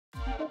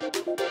Hi,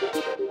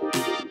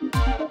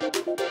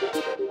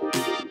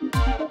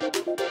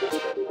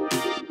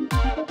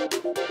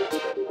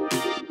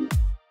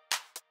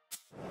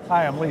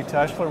 I'm Lee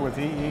Teschler with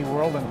EE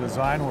World and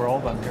Design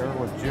World. I'm here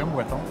with Jim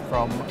Witham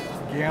from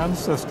GaN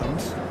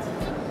Systems.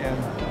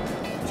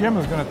 And Jim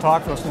is going to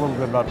talk to us a little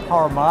bit about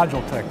power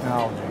module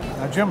technology.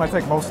 Now Jim, I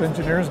think most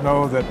engineers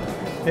know that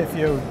if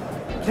you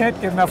can't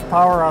get enough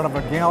power out of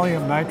a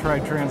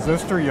gallium-nitride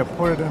transistor, you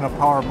put it in a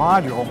power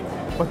module.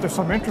 But there's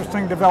some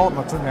interesting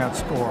developments in that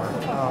score.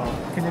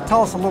 Can you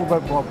tell us a little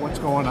bit about what's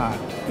going on?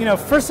 You know,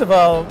 first of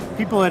all,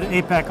 people at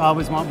APEC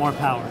always want more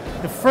power.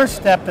 The first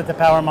step that the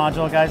power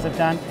module guys have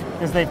done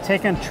is they've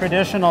taken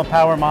traditional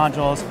power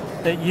modules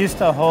that used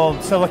to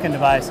hold silicon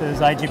devices,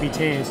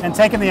 IGBTs, and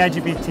taken the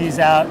IGBTs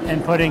out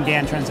and put in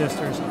GaN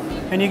transistors.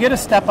 And you get a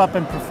step up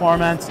in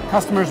performance.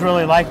 Customers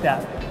really like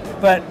that.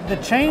 But the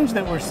change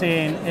that we're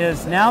seeing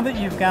is now that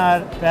you've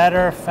got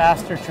better,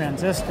 faster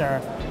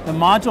transistor, the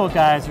module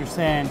guys are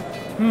saying,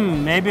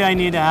 maybe I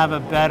need to have a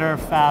better,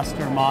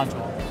 faster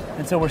module.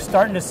 And so we're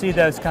starting to see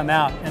those come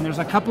out. And there's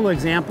a couple of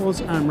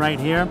examples right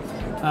here.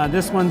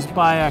 This one's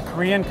by a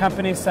Korean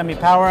company,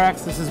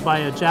 SemiPowerX. This is by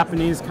a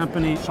Japanese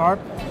company,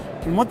 Sharp.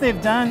 And what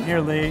they've done here,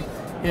 Lee,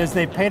 is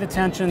they've paid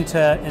attention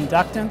to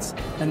inductance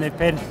and they've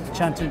paid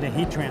attention to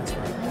heat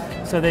transfer.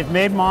 So they've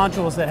made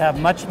modules that have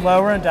much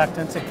lower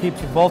inductance. It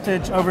keeps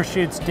voltage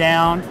overshoots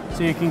down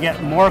so you can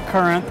get more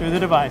current through the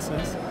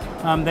devices.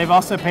 They've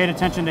also paid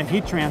attention to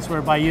heat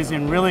transfer by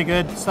using really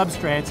good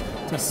substrates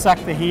to suck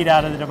the heat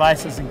out of the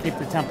devices and keep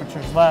the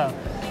temperatures low.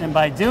 And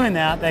by doing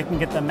that, they can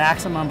get the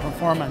maximum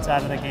performance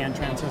out of the GaN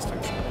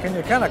transistors. Can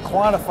you kind of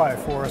quantify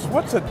for us,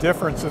 what's the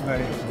difference in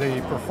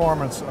the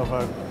performance of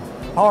a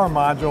power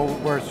module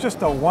where it's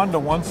just a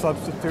one-to-one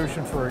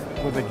substitution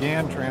with a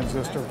GaN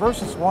transistor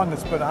versus one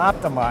that's been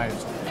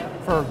optimized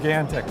for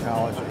GaN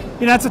technology?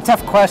 You know, that's a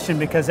tough question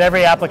because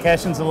every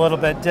application is a little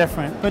bit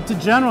different. But to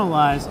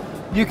generalize,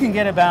 you can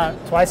get about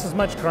twice as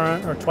much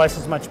current or twice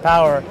as much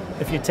power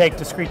if you take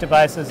discrete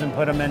devices and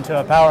put them into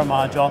a power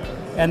module.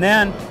 And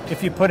then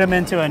if you put them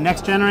into a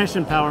next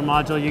generation power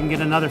module, you can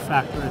get another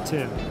factor of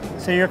 2.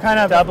 So you're kind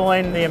of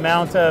doubling the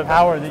amount of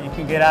power that you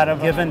can get out of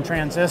a given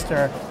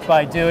transistor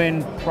by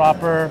doing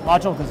proper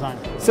module design.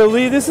 So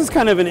Lee, this is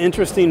kind of an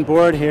interesting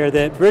board here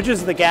that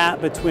bridges the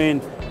gap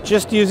between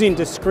just using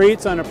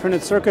discretes on a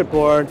printed circuit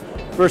board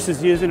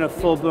versus using a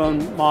full-blown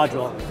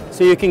module.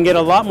 So you can get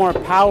a lot more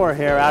power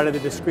here out of the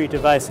discrete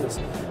devices.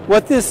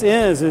 What this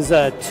is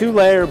a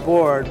 2-layer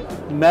board,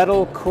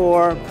 metal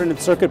core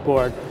printed circuit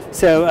board.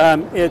 So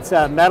it's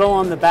metal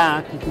on the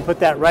back. You can put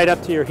that right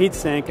up to your heat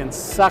sink and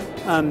suck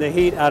the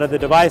heat out of the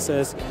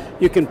devices.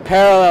 You can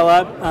parallel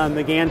up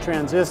the GaN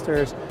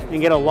transistors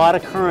and get a lot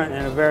of current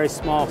in a very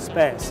small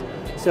space.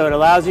 So it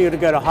allows you to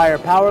go to higher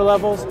power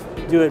levels,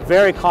 do it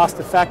very cost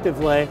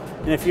effectively,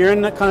 and if you're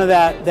in kind of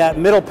that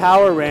middle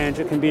power range,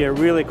 it can be a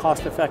really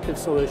cost effective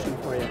solution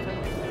for you.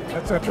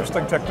 That's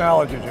interesting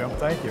technology, Jim.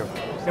 Thank you.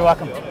 You're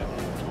welcome.